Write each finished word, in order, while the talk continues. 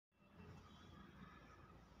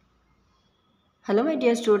Hello my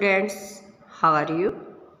dear students, how are you?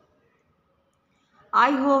 I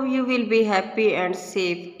hope you will be happy and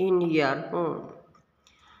safe in your home.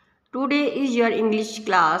 Today is your English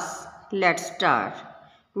class. Let's start.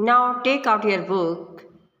 Now take out your book,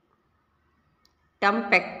 Term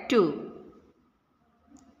Pack 2.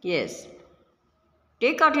 Yes,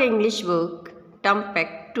 take out your English book, Term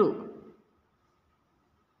Pack 2.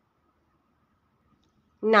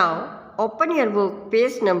 Now open your book,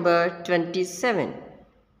 page number 27.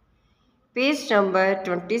 Page number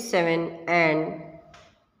 27 and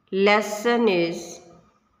lesson is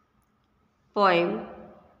poem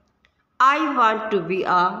I want to be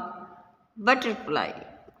a butterfly.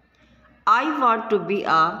 I want to be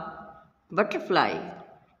a butterfly.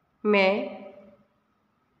 मैं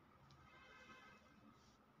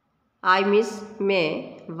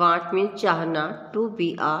want में चाहना to be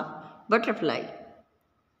a butterfly.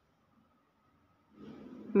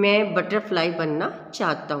 मैं butterfly बनना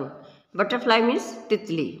चाहता हूँ. Butterfly means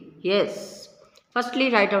तितली. Yes. Firstly,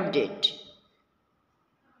 write out date.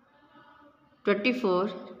 24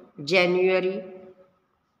 January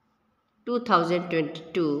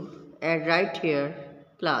 2022 and write here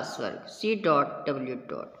classwork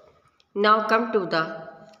C.W. Now come to the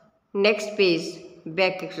next page,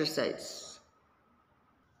 back exercise.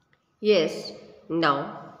 Yes, now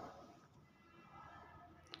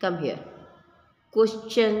come here.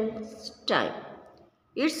 Questions time.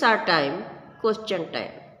 It's our time, question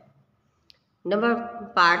time. Number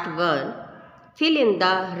part 1. Fill in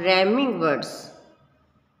the rhyming words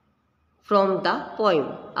from the poem.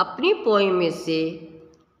 अपनी poem में से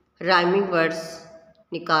rhyming words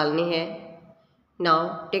निकालने हैं. Now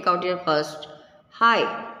take out your first. Hi.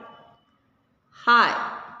 Hi.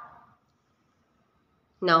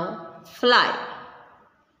 Now fly.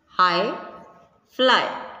 Hi. Fly.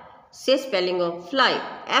 Say spelling of fly.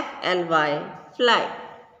 F-L-Y. Fly.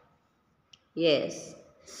 Yes.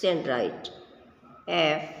 Send right.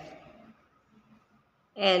 F-L-Y.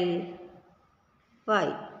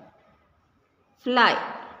 Fly.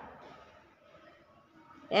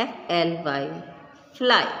 F-L-Y.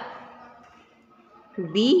 Fly.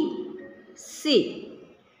 B-C.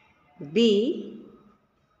 B-C.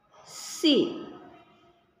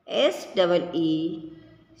 S-E-E-C.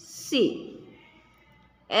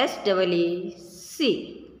 S-E-E-C.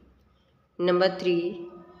 Number 3.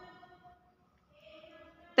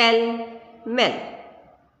 Pell-mell.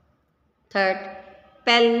 Third,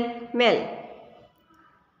 pell-mell.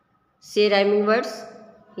 Say rhyming words.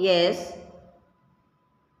 Yes.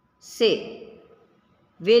 Say.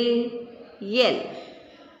 Will, yell.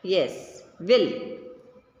 Yes. Will.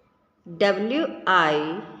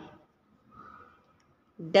 W-I-L-L.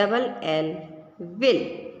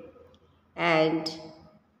 Will. And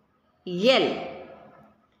yell.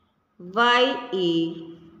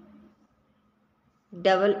 Y-E-L-L.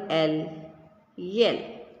 Yell.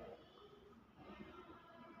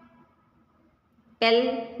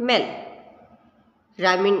 Pell-mell.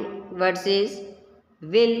 Rhyming words is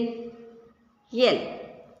will, yell.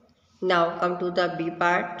 Now come to the B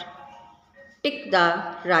part. Tick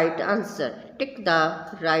the right answer. Tick the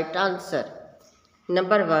right answer.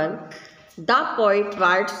 Number 1. The poet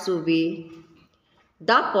wants to be.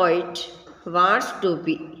 The poet wants to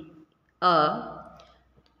be a.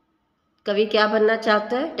 कवि क्या बनना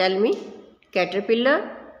चाहता है? Tell me. Caterpillar,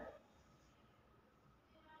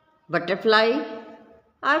 butterfly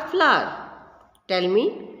or flower? Tell me.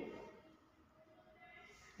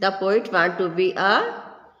 The poet wants to be a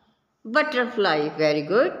butterfly. Very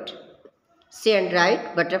good. Say and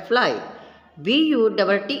write butterfly.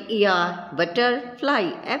 B-U-T-T-E-R.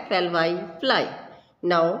 Butterfly. F-L-Y. Fly.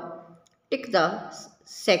 Now tick the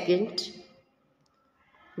second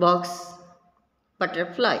box.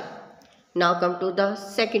 Butterfly. Now come to the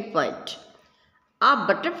second point. A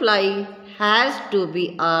butterfly has to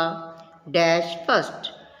be a dash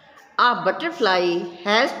first. A butterfly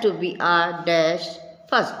has to be a dash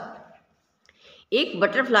first. एक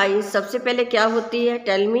butterfly सबसे पहले क्या होती है?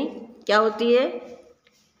 Tell me. क्या होती है?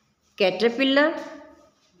 Caterpillar,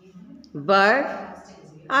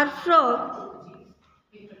 bird और फ्रॉग.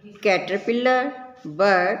 कैटरपिलर,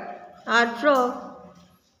 बर्ड और frog.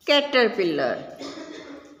 Caterpillar.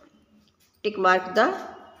 Tick mark the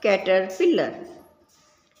caterpillar.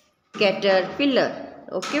 Caterpillar.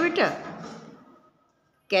 Okay beta.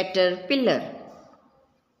 Caterpillar.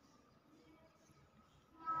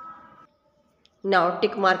 Now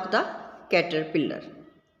tick mark the caterpillar.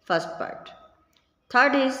 First part.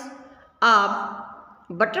 Third is a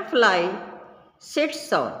butterfly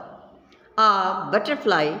sits on. A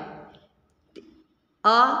butterfly.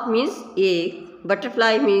 A means egg.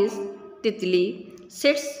 Butterfly means तितली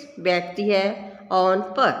seats बैठती है on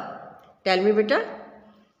पर। Tell me बेटा।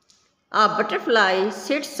 A butterfly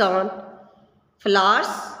sits on flowers,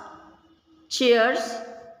 chairs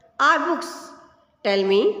or books. Tell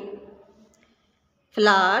me.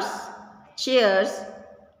 Flowers, chairs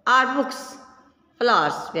or books.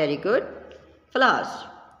 Flowers. Very good. Flowers.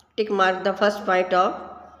 Tick mark the first point of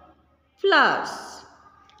flowers.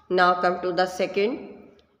 Now come to the second.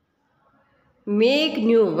 Make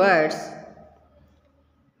new words.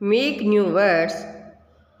 Make new words.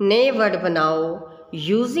 नए word बनाओ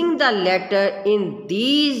using the letter in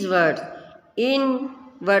these words. In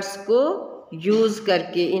words को use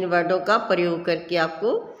करके, इन वर्डों का प्रयोग करके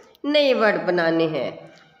आपको नए word बनाने हैं।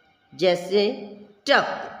 जैसे टप,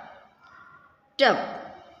 टप।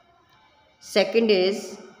 Second is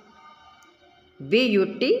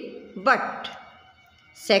BUT, but.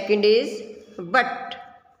 Second is but,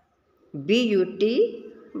 BUT,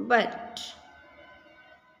 but.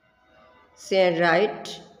 Say right,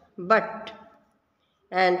 but.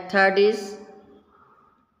 And third is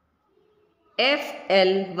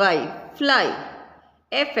FLY, fly.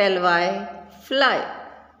 FLY, fly.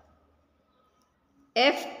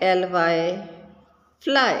 FLY,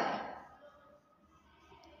 fly.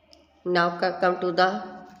 Now come to the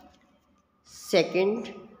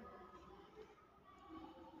second.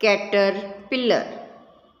 Caterpillar,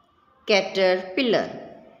 caterpillar.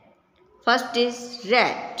 First is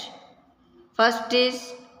rat. First is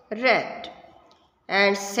rat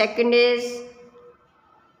and second is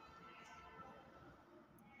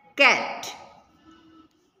cat.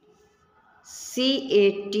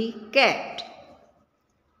 CAT, cat.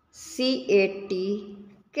 CAT,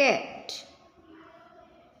 cat.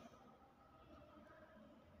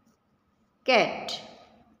 Cat.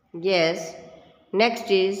 Yes.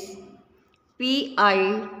 Next is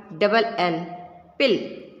PILL, pill.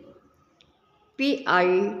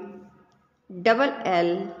 PILL,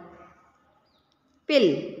 pill.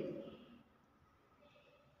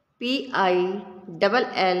 PILL,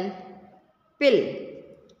 pill.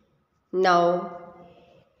 Now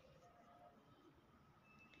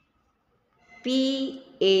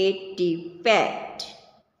PAT, pat.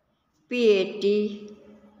 PAT,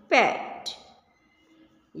 pat.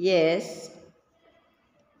 Yes.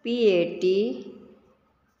 PAT,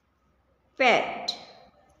 pat.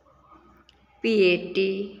 PAT,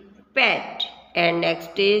 pat. And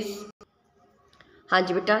next is, हाँ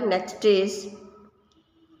जी बेटा, next is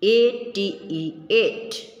ATE,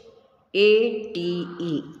 8.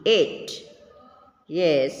 ATE, 8.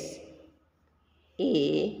 Yes.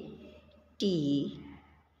 ATE,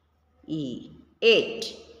 8.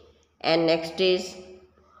 And next is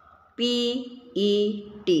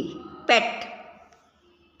PET, pet.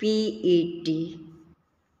 PET,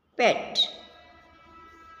 pet.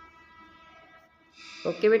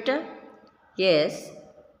 Okay beta. Yes.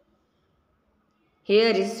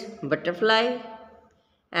 Here is butterfly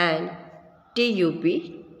and TUB,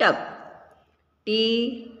 tub.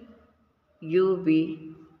 TUB,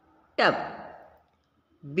 tub.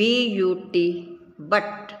 BUT,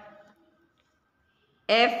 but.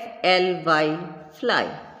 FLY, fly.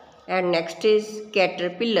 And next is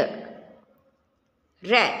caterpillar.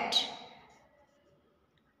 Rat.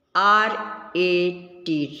 RAT,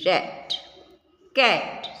 rat.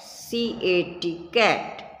 Cat. CAT,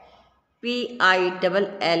 cat. PILL,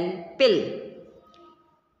 pill.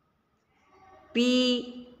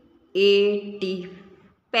 PAT,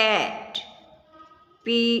 pat.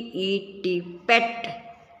 PET, pet.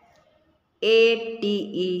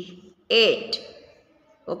 ATE, 8.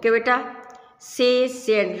 Okay beta. Say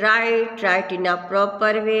and write in a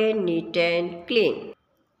proper way, neat and clean.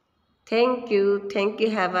 Thank you.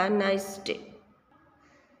 Have a nice day.